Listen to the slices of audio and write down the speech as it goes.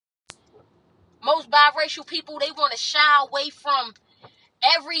Most biracial people, they want to shy away from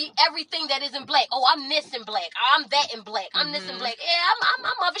everything that isn't black. Oh, I'm this in black. I'm that in black. I'm this in black. Yeah, I'm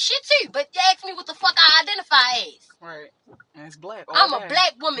other shit too. But you ask me what the fuck I identify as. Right. And it's black. I'm a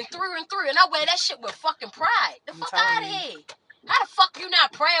black woman through and through, and I wear that shit with fucking pride. The fuck out of here. How the fuck you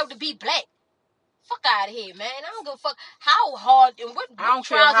not proud to be black? Fuck out of here, man. I don't give a fuck how hard and what trials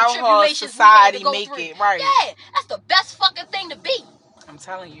and tribulations society make it. Right. Yeah, that's the best fucking thing to be. I'm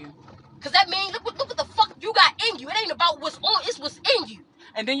telling you. Because that means, look what the fuck you got in you. It ain't about what's on, it's what's in you.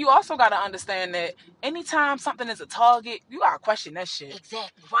 And then you also got to understand that anytime something is a target, you got to question that shit.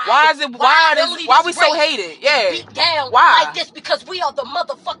 Exactly. Why we so hated? Yeah. Beat down why? Like this because we are the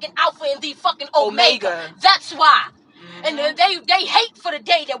motherfucking alpha and the fucking omega. That's why. And they hate for the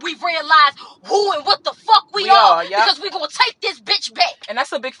day that we realize who and what the fuck we are. Yep. Because we're going to take this bitch back. And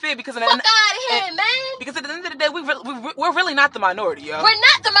that's a big fear because... Fuck out of here, man. Because at the end of the day, we're really not the minority, yo. We're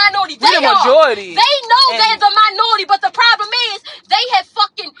not the minority. We're the majority. They know they're the minority, but the problem is they have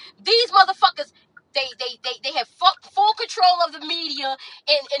fucking... These motherfuckers... They have full control of the media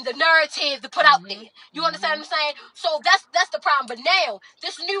and the narrative to put out there. You understand what I'm saying? So that's the problem. But now,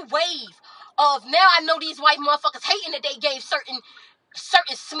 this new wave of now I know these white motherfuckers hating that they gave certain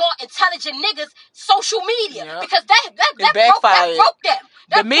smart, intelligent niggas social media because that broke them.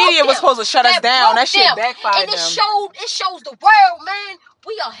 The media was supposed to shut us down. That shit backfired and it shows the world, man.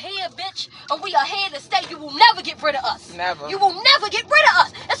 We are here, bitch, and we are here to stay. You will never get rid of us. Never. You will never get rid of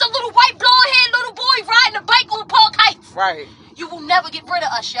us. It's a little white blonde-haired little boy riding a bike on Park Heights. Right. You will never get rid of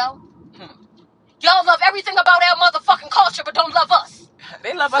us, yo. Y'all love everything about our motherfucking culture, but don't love us.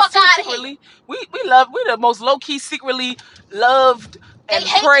 They love us too secretly. We the most low-key, secretly loved and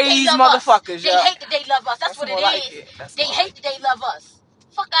praised motherfuckers, yo. They hate that they love us. That's what it is. They hate that they love us.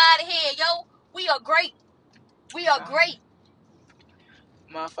 Fuck out of here, yo. We are great. We are great.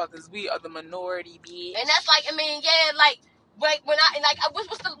 Motherfuckers, we are the minority, bitch. And that's like, I mean, yeah, like, when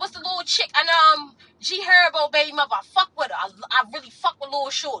what's the little chick? And G Herbo baby mother, I fuck with her. I really fuck with Lil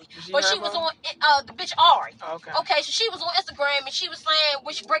Shorty. But she was on the bitch Ari. Okay, so she was on Instagram and she was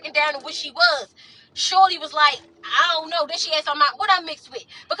saying breaking down what she was. Shorty was like, I don't know. Then she asked what I mixed with.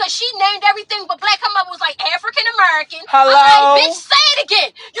 Because she named everything but black. Her mother was like African American. Hello? I was like, bitch, say it again.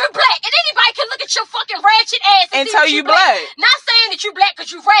 You're black. And anybody can look at your fucking ratchet ass and tell you black. Not saying that you black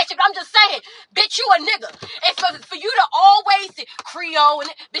because you ratchet, but I'm just saying, bitch, you a nigga. And for you to always say Creole,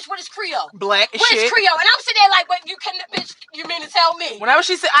 and bitch, what is Creole? Black as shit. What is Creole? And I'm sitting there like, but bitch, you mean to tell me? Whenever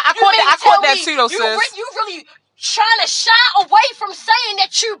she said, I caught that too, though, sis. You really trying to shy away from saying that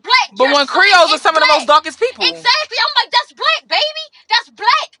you black. But when Creoles are some of the most darkest people. Exactly. I'm like, that's black, baby. That's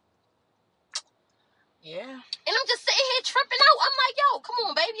black. Yeah. And I'm just sitting here tripping out. I'm like, yo, come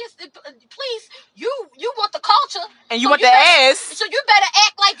on, baby. Please, you want the culture. And you want the ass. So you better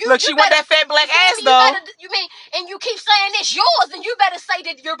act like you. Look, she want that fat black ass, though. And you keep saying it's yours, then you better say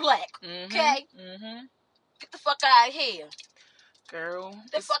that you're black. Okay? Get the fuck out of here. Girl.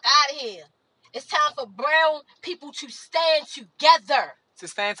 Get the fuck out of here. It's time for brown people to stand together. To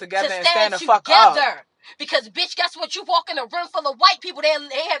stand together and stand the fuck up. Because, bitch, guess what? You walk in a room full of white people, they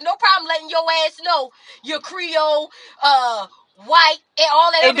have no problem letting your ass know you're Creole, white, and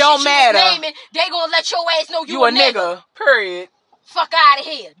all that. It don't matter. They gonna let your ass know you a nigga. Period. Fuck out of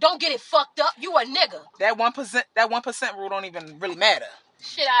here. Don't get it fucked up. You a nigga. That 1% rule don't even really matter.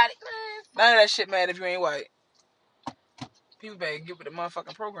 Shit out of it, man. None of that shit matter if you ain't white. People better get with the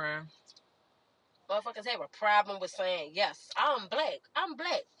motherfucking program. Motherfuckers have a problem with saying, yes, I'm black. I'm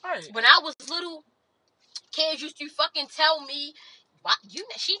black. Right. When I was little, kids used to fucking tell me,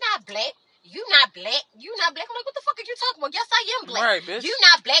 she not black. You not black. You not black. I'm like, what the fuck are you talking about? Yes, I am black. Right, bitch. You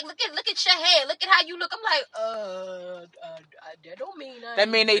not black. Look at your hair. Look at how you look. I'm like, that don't mean that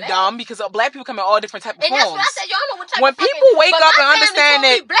mean they black. Dumb because black people come in all different type of forms. And that's what I said. Y'all know what type when of people wake up and understand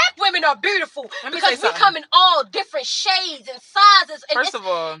that black women are beautiful because we come in all different shades and sizes. And first of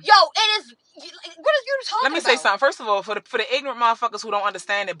all, it is. What are you talking about? Let me say something. First of all, for the ignorant motherfuckers who don't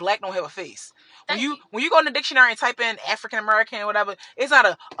understand that black don't have a face. When you go in the dictionary and type in African American or whatever, it's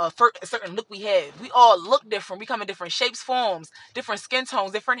not a certain look we have. We all look different. We come in different shapes, forms, different skin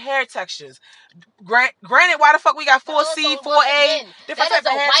tones, different hair textures. Granted, why the fuck we got 4C, 4A, different types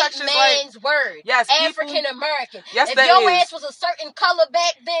of hair textures? That is a white man's word. Yes, African American. Yes, if your ass was a certain color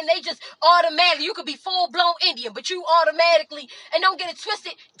back then, they just automatically, you could be full blown Indian, but you automatically, and don't get it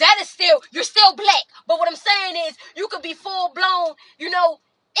twisted, you're still black. But what I'm saying is, you could be full blown,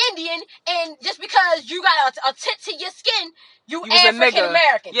 Indian, and just because you got a tint to your skin, you African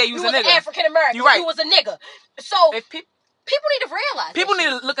American. Yeah, you was a nigga. African American. You right. You was a nigga. So People need to realize. People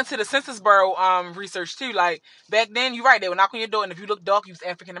need to look into the Census Bureau research too. Like back then, you're right. They would knock on your door, and if you look dark, you was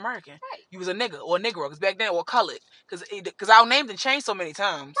African American. Right. You was a nigga or a Negro, because back then, or colored, because our name didn't change so many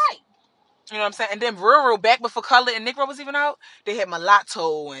times. Right. You know what I'm saying? And then real back before color and Negro was even out, they had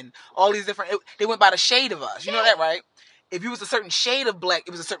mulatto and all these different. They went by the shade of us. You know that, right? If you was a certain shade of black,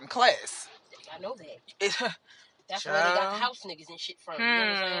 it was a certain class. I know that. That's where they got house niggas and shit from. You know what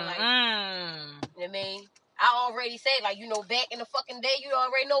I'm saying? Like, you know what I mean? I already said, like, you know, back in the fucking day, you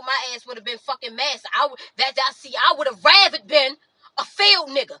already know my ass would have been fucking master. I would have rather been a field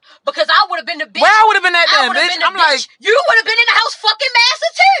nigga, because I would have been the bitch. Where I would have been that then, bitch? I'm like, you would have been in the house fucking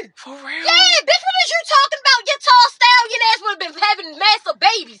master too. For real? Yeah, bitch. What is you talking about? Your tall stallion ass would have been having massive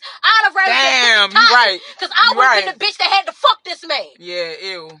babies. I'd have rather been you right, because I would have been the bitch that had to fuck this man. Yeah,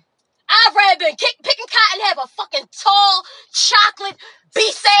 ew. I'd rather been picking cotton and have a fucking tall chocolate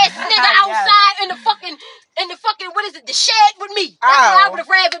beast ass nigga outside in the fucking what is it, the shed with me. That's what I would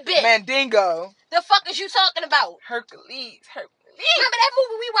have rather been. Mandingo. The fuck is you talking about? Hercules. Remember that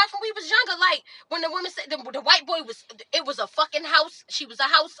movie we watched when we was younger? Like when the woman said the white boy was a fucking house. She was a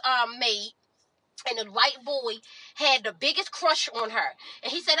house maid, and the white boy had the biggest crush on her.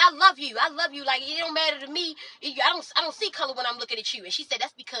 And he said, "I love you. Like it don't matter to me. I don't see color when I'm looking at you." And she said,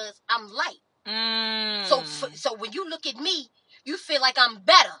 "That's because I'm light. So when you look at me, you feel like I'm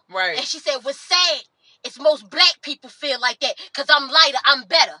better." Right. And she said, "What's sad? It's most black people feel like that because I'm lighter, I'm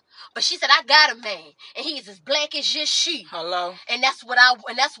better." But she said, "I got a man, and he is as black as just she." Hello. And that's what I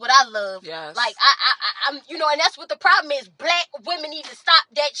love. Yes. Like I'm, you know, and that's what the problem is. Black women need to stop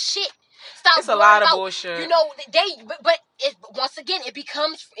that shit. Stop. It's a lot of bullshit. You know, but once again,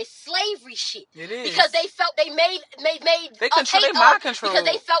 it's slavery shit. It is. Because they felt they made they control, they mind control. Because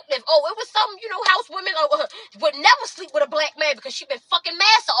they felt that, it was some, you know, house women would never sleep with a black man because she been fucking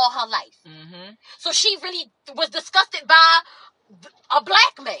master all her life. Mm-hmm. So she really was disgusted by a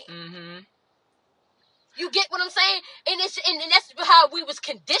black man. Mm-hmm. You get what I'm saying? And that's how we was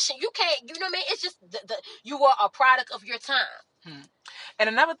conditioned. You can't, you know what I mean? It's just you are a product of your time. And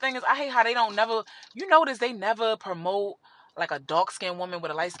another thing is, I hate how they don't never. You notice they never promote like a dark skinned woman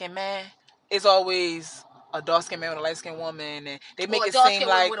with a light skinned man. It's always a dark skinned man with a light skinned woman, and they make it seem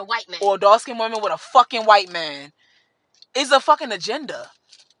like with a white man. Or a dark skinned woman with a fucking white man. It's a fucking agenda,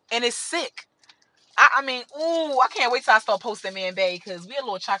 and it's sick. I mean, I can't wait till I start posting me and Bae, because we a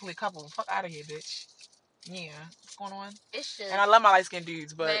little chocolate couple. Fuck out of here, bitch. Yeah, what's going on? It's just, and I love my light skinned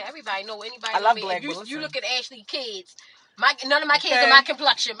dudes, but man, everybody know anybody. I love black. You look at Ashley kids. None of my kids are my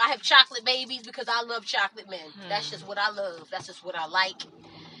complexion. I have chocolate babies because I love chocolate men. That's just what I love. That's just what I like.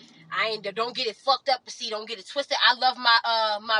 Don't get it fucked up. See, don't get it twisted. I love my